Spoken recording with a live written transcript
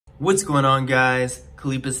What's going on, guys?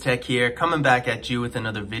 Khalipa's Tech here, coming back at you with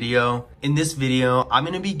another video. In this video, I'm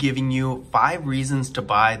going to be giving you 5 reasons to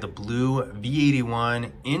buy the BLU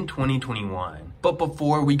V81 in 2021. But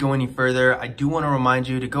before we go any further, I do want to remind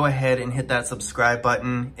you to go ahead and hit that subscribe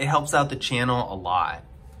button. It helps out the channel a lot.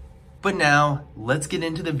 But now, let's get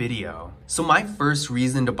into the video. So my first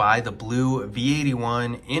reason to buy the BLU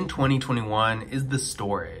V81 in 2021 is the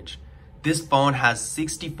storage. This phone has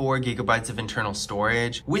 64 gigabytes of internal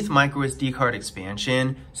storage with microSD card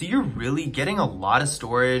expansion, so you're really getting a lot of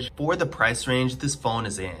storage for the price range this phone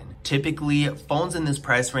is in. Typically, phones in this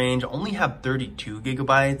price range only have 32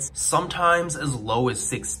 gigabytes, sometimes as low as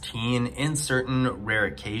 16 in certain rare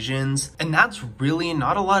occasions. And that's really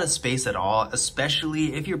not a lot of space at all,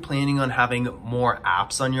 especially if you're planning on having more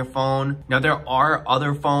apps on your phone. Now, there are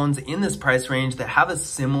other phones in this price range that have a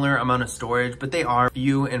similar amount of storage, but they are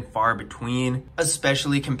few and far between,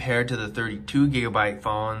 especially compared to the 32 gigabyte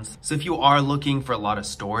phones. So if you are looking for a lot of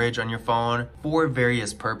storage on your phone for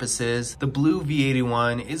various purposes, the BLU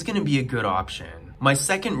V81 is going to be a good option. My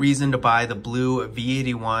second reason to buy the BLU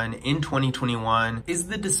V81 in 2021 is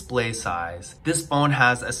the display size. This phone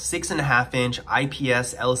has a 6.5-inch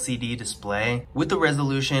IPS LCD display with a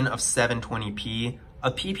resolution of 720p,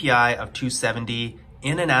 a PPI of 270,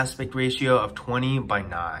 and an aspect ratio of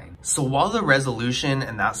 20:9. So while the resolution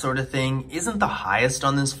and that sort of thing isn't the highest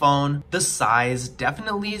on this phone, the size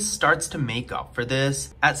definitely starts to make up for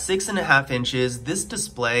this. At 6.5 inches, this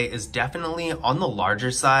display is definitely on the larger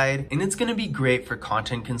side, and it's gonna be great for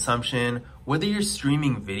content consumption, whether you're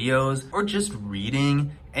streaming videos or just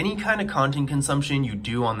reading. Any kind of content consumption you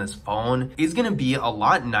do on this phone is going to be a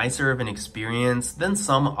lot nicer of an experience than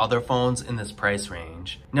some other phones in this price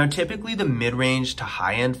range. Now, typically the mid-range to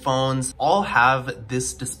high-end phones all have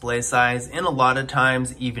this display size, and a lot of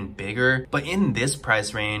times even bigger, but in this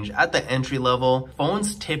price range at the entry level,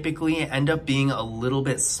 phones typically end up being a little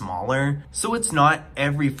bit smaller. So it's not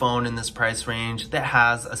every phone in this price range that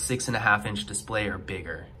has a 6.5-inch display or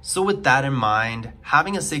bigger. So with that in mind,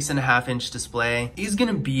 having a 6.5-inch display is going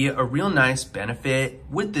to be a real nice benefit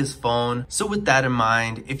with this phone. So with that in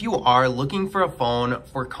mind, if you are looking for a phone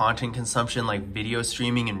for content consumption like video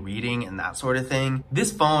streaming and reading and that sort of thing,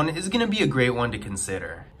 this phone is going to be a great one to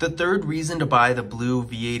consider. The third reason to buy the BLU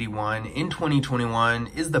V81 in 2021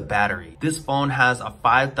 is the battery. This phone has a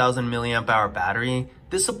 5,000 milliamp hour battery.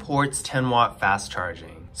 This supports 10-watt fast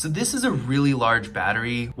charging. So this is a really large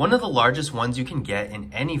battery, one of the largest ones you can get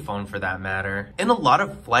in any phone for that matter. And a lot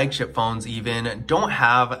of flagship phones even don't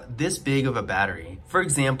have this big of a battery. For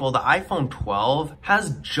example, the iPhone 12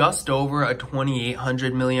 has just over a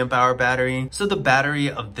 2,800 milliamp hour battery. So the battery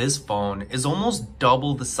of this phone is almost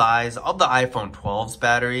double the size of the iPhone 12's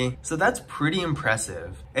battery. So that's pretty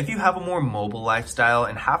impressive. If you have a more mobile lifestyle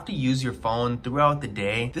and have to use your phone throughout the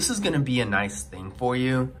day, this is going to be a nice thing for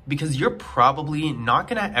you because you're probably not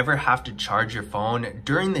going to ever have to charge your phone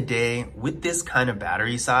during the day with this kind of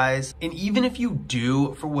battery size. And even if you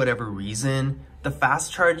do, for whatever reason, the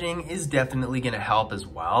fast charging is definitely going to help as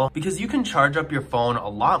well because you can charge up your phone a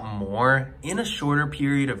lot more in a shorter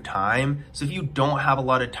period of time. So if you don't have a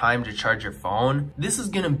lot of time to charge your phone, this is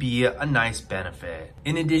going to be a nice benefit.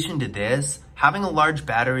 In addition to this, having a large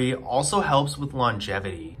battery also helps with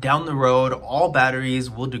longevity. Down the road, all batteries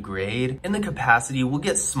will degrade and the capacity will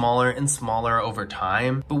get smaller and smaller over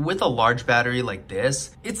time. But with a large battery like this,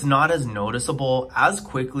 it's not as noticeable as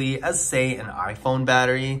quickly as, say, an iPhone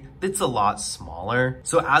battery that's a lot smaller.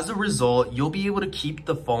 So as a result, you'll be able to keep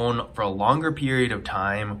the phone for a longer period of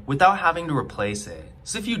time without having to replace it.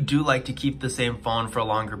 So if you do like to keep the same phone for a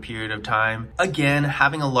longer period of time, again,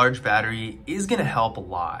 having a large battery is going to help a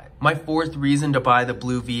lot. My fourth reason to buy the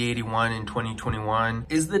BLU V81 in 2021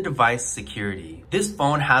 is the device security. This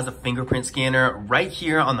phone has a fingerprint scanner right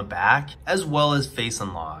here on the back, as well as face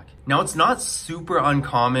unlock. Now, it's not super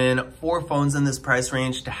uncommon for phones in this price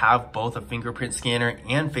range to have both a fingerprint scanner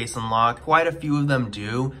and face unlock. Quite a few of them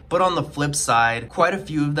do, but on the flip side, quite a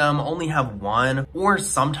few of them only have one or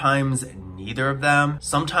sometimes neither of them.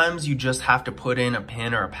 Sometimes you just have to put in a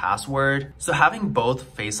PIN or a password. So having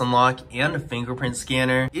both face unlock and a fingerprint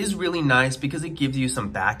scanner is really nice because it gives you some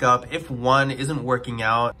backup if one isn't working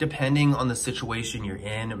out, depending on the situation you're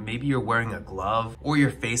in. Maybe you're wearing a glove or your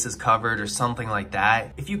face is covered or something like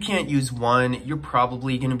that. If you can't use one, you're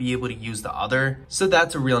probably going to be able to use the other. So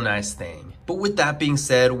that's a real nice thing. But with that being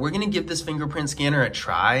said, we're going to give this fingerprint scanner a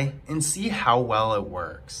try and see how well it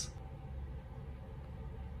works.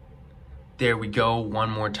 There we go, one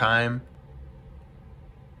more time.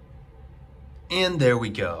 And there we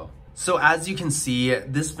go. So as you can see,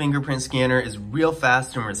 this fingerprint scanner is real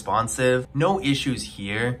fast and responsive, no issues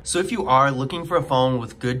here. So if you are looking for a phone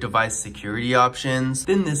with good device security options,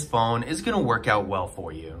 then this phone is gonna work out well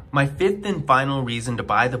for you. My fifth and final reason to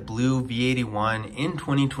buy the BLU V81 in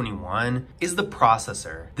 2021 is the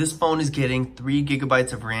processor. This phone is getting 3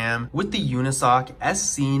 GB of RAM with the Unisoc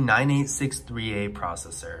SC9863A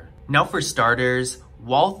processor. Now for starters,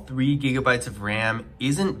 while 3 GB of RAM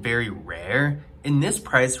isn't very rare, in this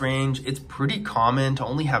price range, it's pretty common to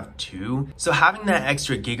only have 2. So having that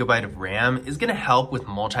extra gigabyte of RAM is gonna help with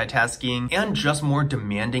multitasking and just more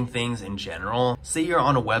demanding things in general. Say you're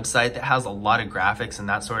on a website that has a lot of graphics and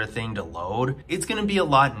that sort of thing to load, it's gonna be a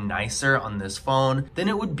lot nicer on this phone than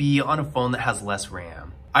it would be on a phone that has less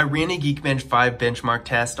RAM. I ran a Geekbench 5 benchmark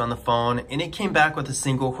test on the phone and it came back with a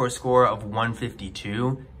single core score of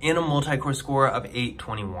 152 and a multi-core score of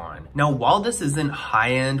 821. Now, while this isn't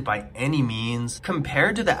high-end by any means,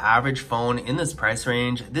 compared to the average phone in this price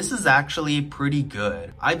range, this is actually pretty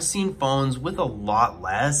good. I've seen phones with a lot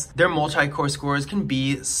less. Their multi-core scores can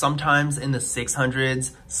be sometimes in the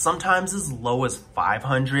 600s, sometimes as low as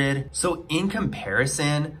 500. So in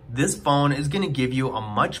comparison, this phone is gonna give you a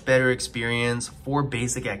much better experience for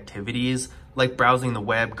basic activities like browsing the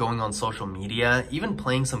web, going on social media, even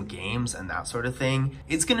playing some games and that sort of thing.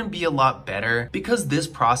 It's gonna be a lot better because this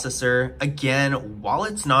processor, again, while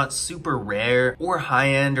it's not super rare or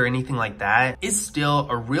high-end or anything like that, is still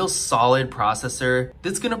a real solid processor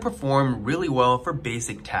that's gonna perform really well for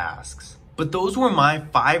basic tasks. But those were my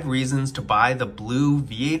 5 reasons to buy the BLU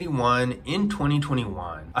V81 in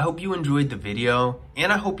 2021. I hope you enjoyed the video,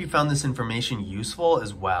 and I hope you found this information useful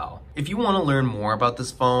as well. If you want to learn more about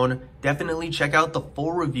this phone, definitely check out the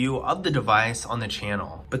full review of the device on the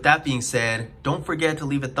channel. But that being said, don't forget to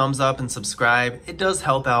leave a thumbs up and subscribe. It does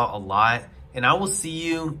help out a lot, and I will see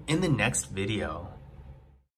you in the next video.